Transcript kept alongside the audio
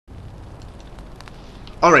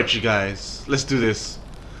Alright, you guys, let's do this.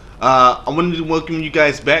 I wanted to welcome you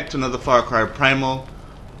guys back to another Farcry Primal.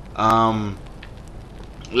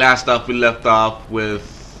 Last off, we left off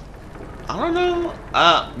with, I don't know,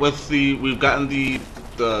 we've gotten the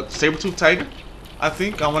saber-tooth tiger, I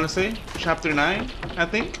think, I want to say, chapter 9, I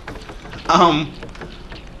think.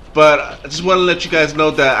 But I just want to let you guys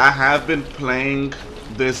know that I have been playing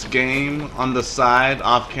this game on the side,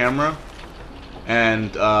 off camera.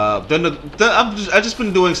 And I've just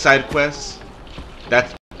been doing side quests.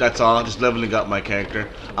 That's all. Just leveling up my character.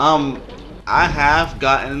 I have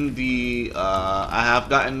gotten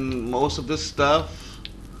most of this stuff.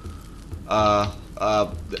 I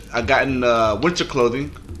gotten winter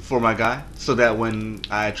clothing for my guy, so that when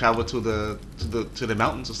I travel to the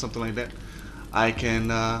mountains or something like that, I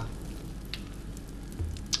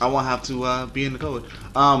won't have to be in the cold.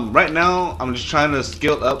 Right now, I'm just trying to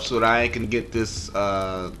skill up so that I can get this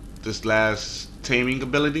this last taming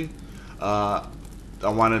ability. I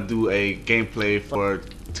want to do a gameplay for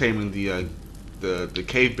taming the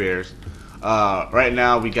cave bears. Right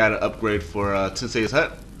now, we got an upgrade for Tensei's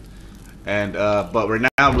hut, and but right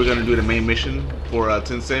now we're gonna do the main mission for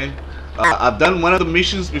Tensei. I've done one of the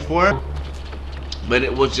missions before, but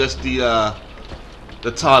it was just the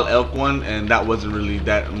tall elk one, and that wasn't really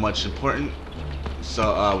that much important.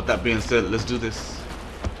 So with that being said, let's do this.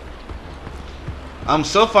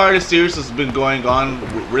 So far this series has been going on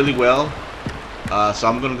really well, so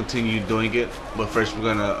I'm gonna continue doing it. But first we're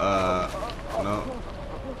gonna no,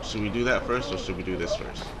 should we do that first or should we do this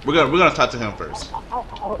first? We're gonna talk to him first.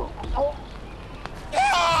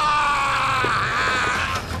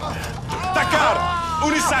 Dakar,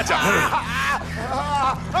 Unisaja.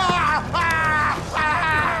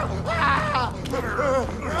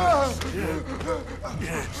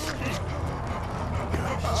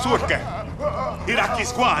 Surke,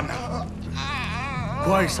 Irakis Guana.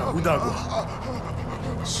 Guaisa, Udagua.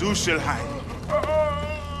 Sushelheim.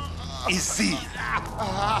 Isi.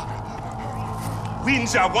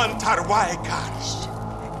 Winja Wantarwai Kars.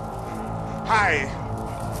 Hai.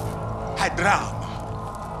 Hydram.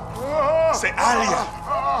 Se Alia.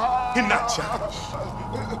 Hinacha.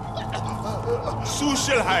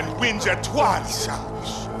 Sushelheim Winja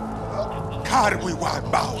Twarsas. Karwi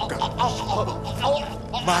Wabauga.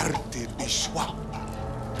 Marti Bishwa.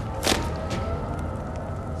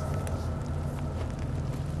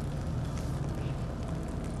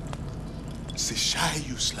 Se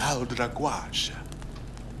Shayus Laudra Guasha.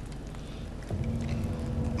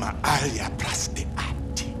 Ma Alia Praste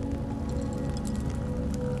Atti.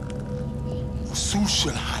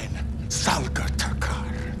 Sushelheim Salga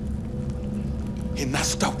Takar.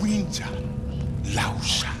 Hinasta Winja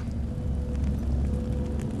Lausha.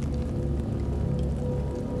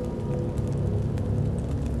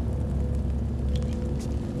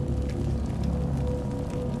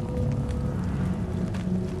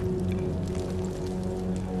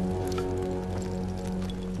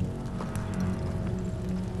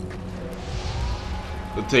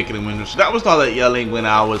 Taking the window. So that was all that yelling when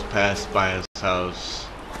I was passed by his house.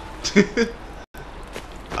 We're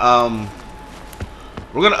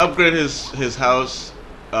gonna upgrade his house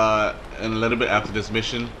in a little bit after this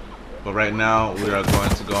mission, but right now we are going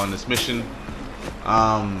to go on this mission.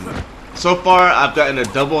 So far I've gotten a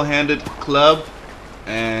double-handed club,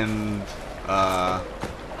 and I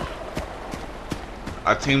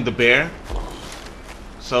tamed the bear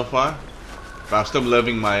so far, but I'm still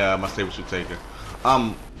loving my my saber-tooth tiger.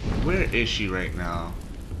 Where is she right now?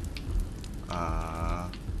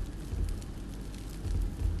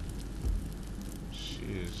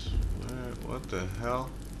 She's where? What the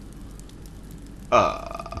hell? I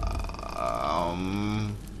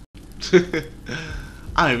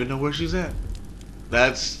don't even know where she's at.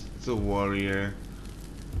 That's the warrior.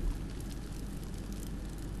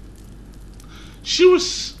 She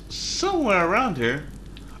was somewhere around here.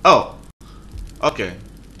 Oh, okay.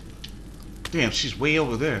 Damn, she's way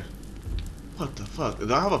over there. What the fuck?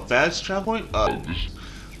 Do I have a fast travel point?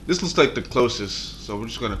 This looks like the closest, so we're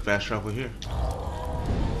just gonna fast travel here.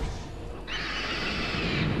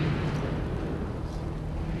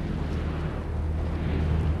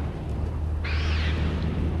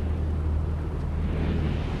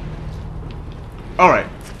 Alright.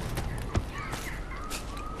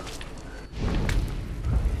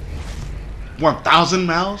 $1,000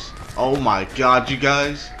 miles? Oh my god, you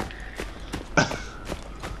guys.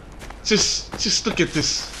 Just look at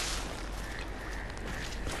this.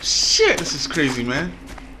 Shit, this is crazy, man.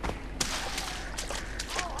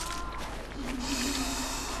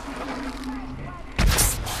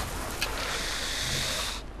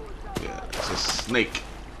 Yeah, it's a snake.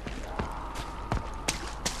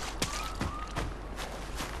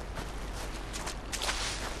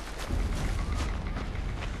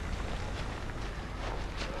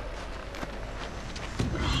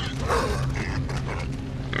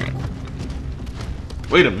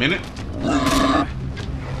 Wait a minute.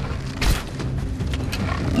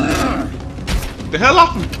 The hell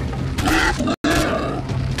off me!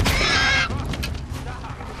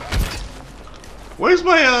 Where's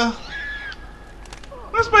my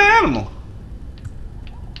animal?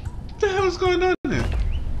 What the hell is going on there?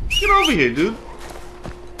 Get over here, dude.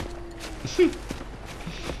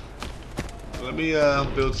 Let me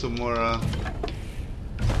build some more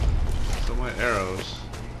arrows.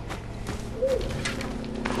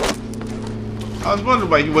 I was wondering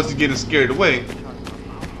why he wasn't getting scared away.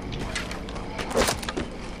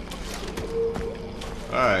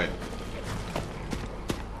 Alright.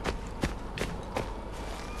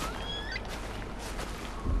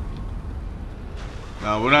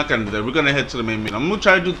 No, we're not gonna do that. We're gonna head to the main mission. I'm gonna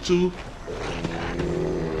try to do 2.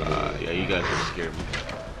 Yeah, you guys are scared me.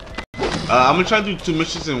 I'm gonna try to do 2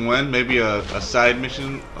 missions in one. Maybe a side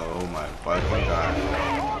mission. Oh my fucking god.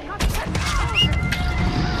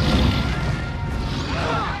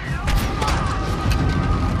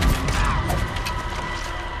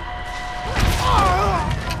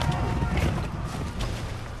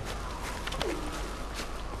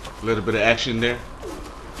 A little bit of action there.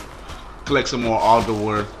 Collect some more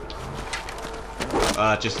alderwood.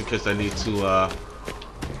 Just in case I need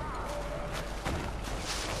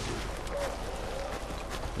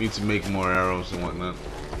to make more arrows and whatnot.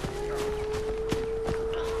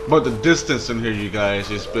 But the distance in here, you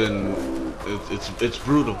guys, it's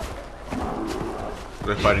brutal.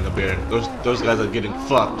 They're fighting a bear. Those guys are getting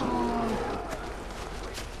fucked.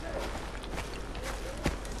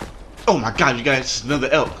 Oh my god, you guys, it's another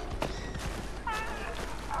elk.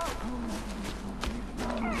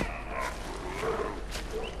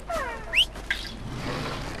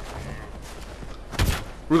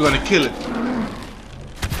 We're gonna kill it.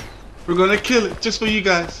 We're gonna kill it just for you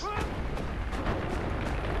guys.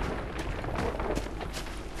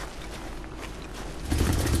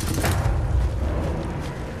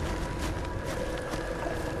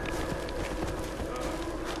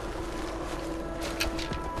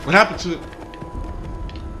 What happened to it?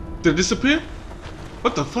 Did it disappear?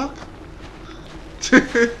 What the fuck?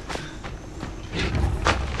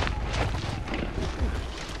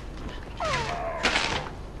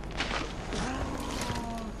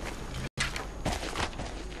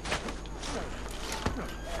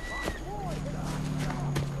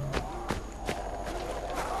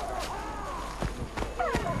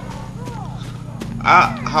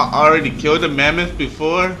 I already killed a mammoth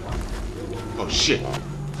before. Oh shit.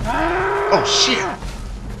 Oh shit.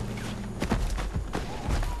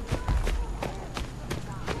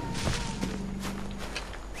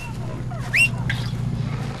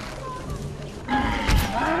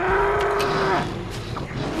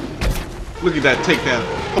 Look at that takedown.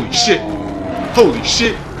 Holy shit. Holy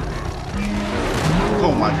shit.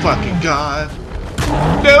 Oh my fucking god.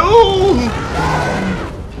 No.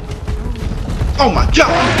 Oh my god!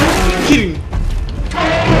 Are you kidding me?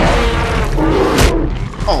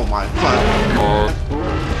 Oh my fuck.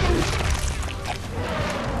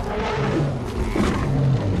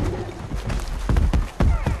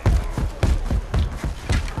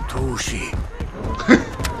 Toshi.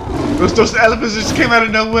 Those elephants just came out of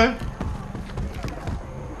nowhere?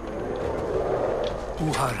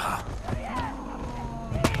 Uhara.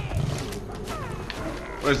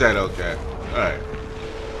 Where's that elk at? Alright.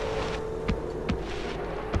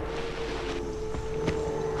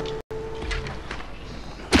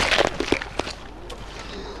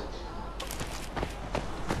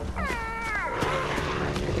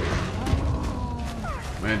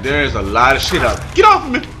 Man, there is a lot of shit out. Get off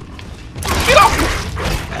of me! Get off of me!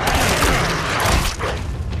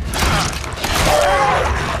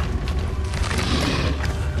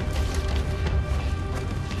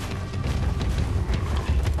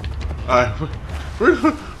 Alright,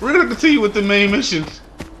 we're gonna continue with the main mission.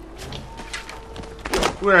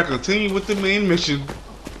 We're gonna continue with the main mission.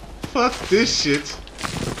 Fuck this shit.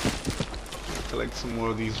 Collect some more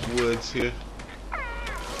of these woods here.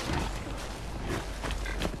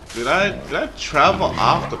 Did I travel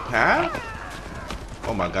off the path?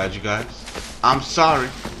 Oh my god, you guys. I'm sorry.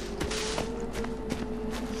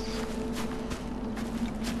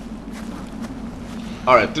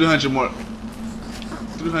 Alright, 300 more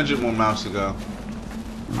miles to go.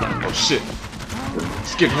 Oh shit.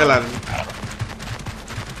 Scared the hell out of me.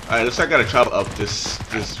 Alright, looks like I gotta travel up this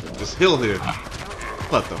hill here.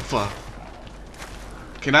 What the fuck?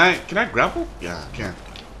 Can I grapple? Yeah, I can.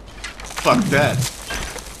 Fuck that.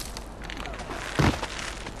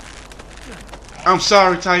 I'm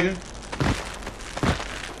sorry, Tiger.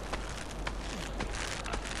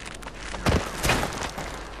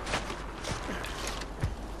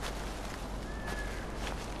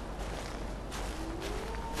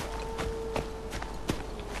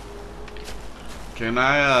 Can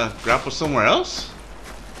I grapple somewhere else?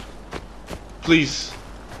 Please.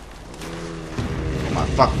 Oh my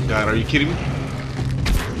fucking god, are you kidding me?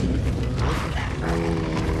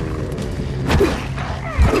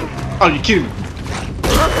 Are you kidding me?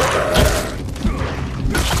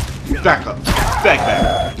 Back up. Back.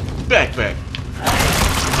 Back. Back. Back.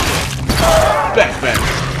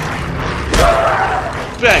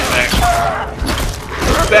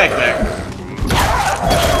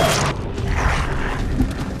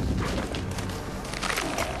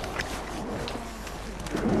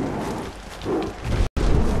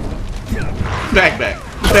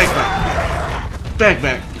 Back.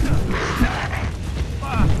 Back.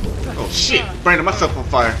 Oh shit, burning myself on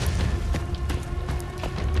fire.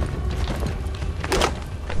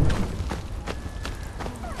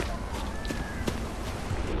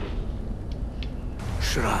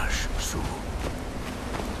 Shrash su.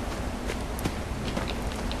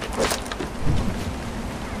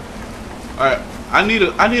 Alright,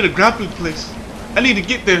 I need a grappling place. I need to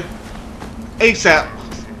get there ASAP.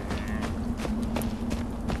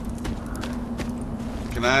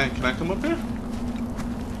 Can I come up here?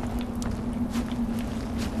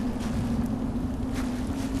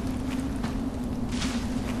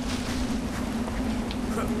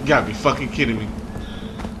 You gotta be fucking kidding me.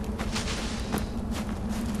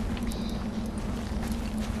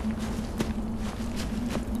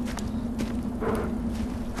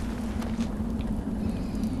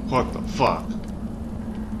 What the fuck?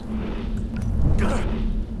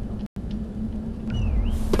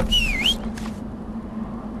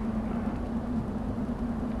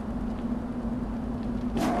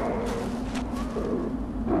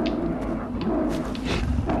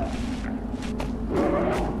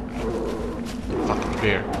 Fucking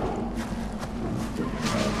bear.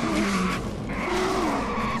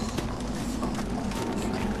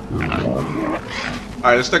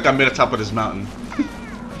 Alright, looks like I'm at the top of this mountain.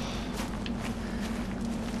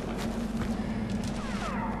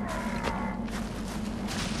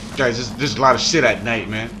 Guys, there's a lot of shit at night,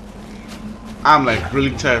 man. I'm like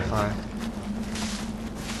really terrified.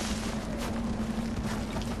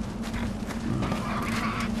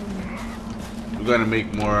 We're gonna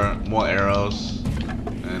make more arrows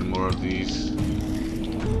and more of these,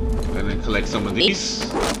 and then collect some of these.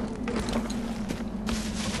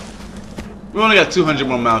 We only got 200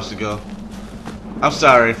 more miles to go. I'm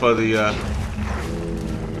sorry for the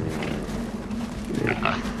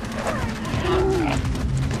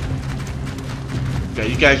Okay,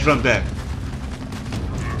 you guys run back.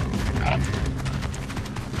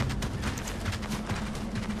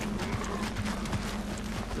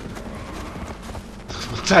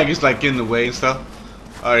 Tiger's like in the way and stuff.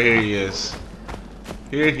 Alright, here he is.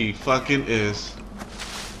 Here he fucking is.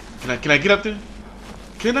 Can I get up there?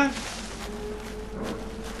 Can I?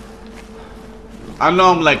 I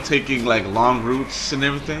know I'm like taking like long routes and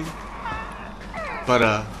everything,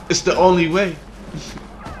 but it's the only way.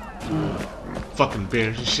 Fucking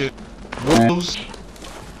bears and shit. Wolves.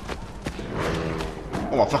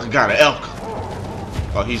 Oh my fucking god, an elk.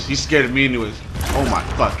 Oh, he's scared of me anyways. Oh my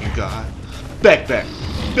fucking god. Back.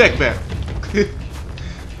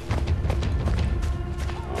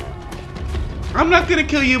 I'm not gonna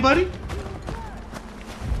kill you, buddy.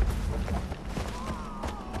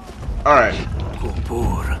 Alright.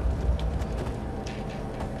 Kupur.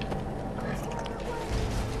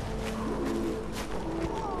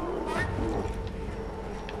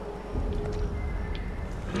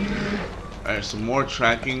 Alright, some more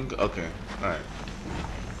tracking. Okay, alright.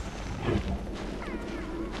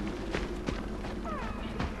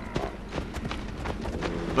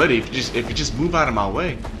 Buddy, if you just move out of my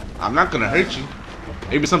way, I'm not gonna hurt you.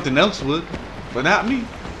 Maybe something else would, but not me.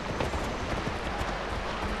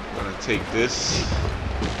 Gonna take this.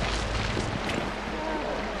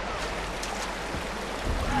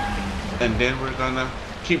 And then we're gonna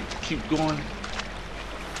keep going.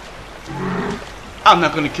 I'm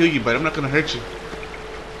not gonna kill you, but I'm not gonna hurt you.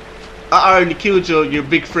 I already killed your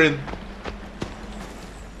big friend.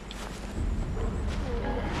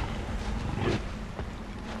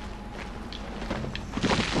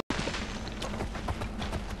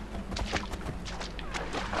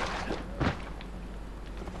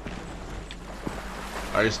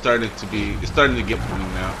 Alright, it's starting to get to me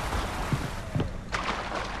now.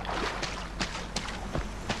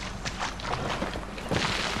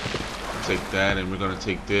 Take that, and we're gonna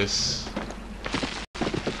take this.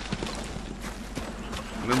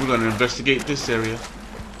 And then we're gonna investigate this area.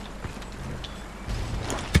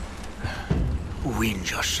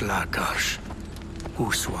 Winjas lakars.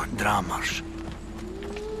 Uswan dramars.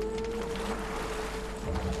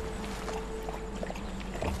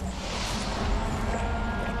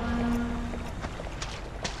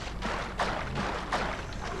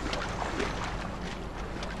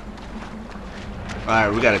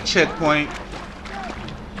 Alright, we got a checkpoint.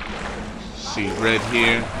 See red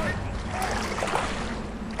here.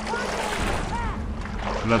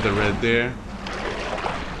 Another red there.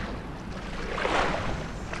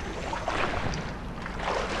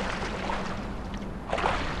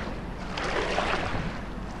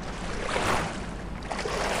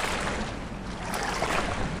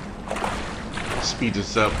 Speed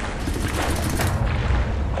this up.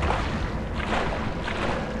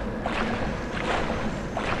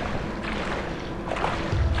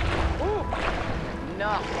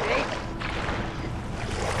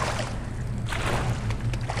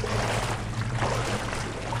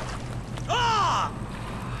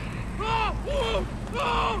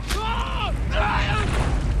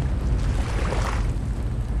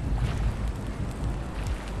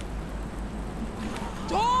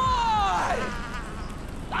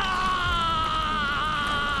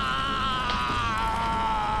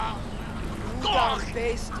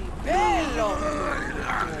 Bestie, bello!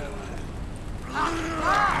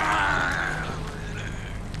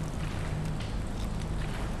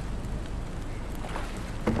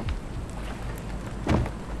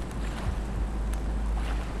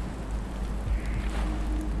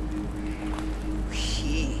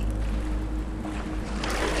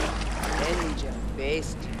 Danger,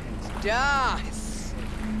 bestie, das!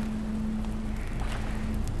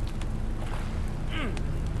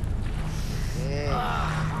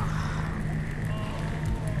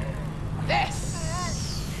 This!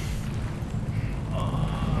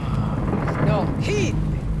 No heat!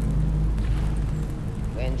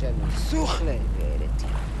 Benjamin Suchle vereti.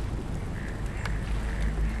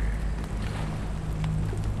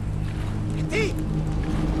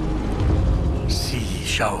 Si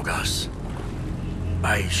Shaugas.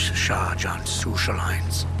 Baish Shajan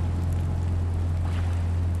Sushalines.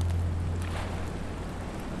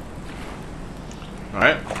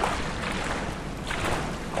 Alright.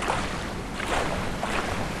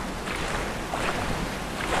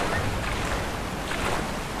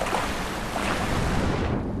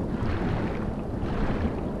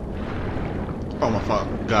 Oh my fuck.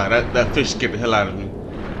 God, that fish scared the hell out of me.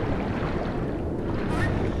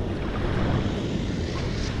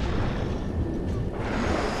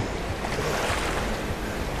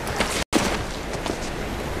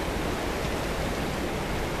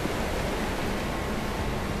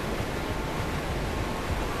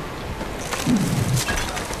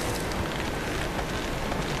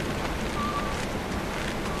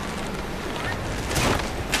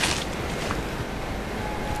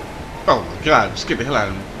 Oh my god, scared the hell out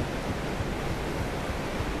of me.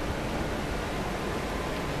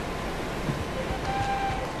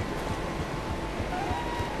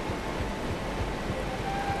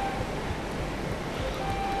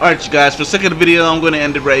 Alright you guys, for the sake of the video I'm going to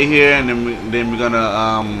end it right here, and then we're going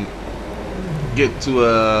to get to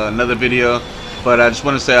another video. But I just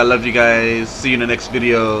want to say I love you guys, see you in the next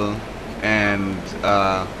video, and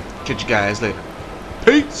catch you guys later.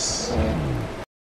 Peace!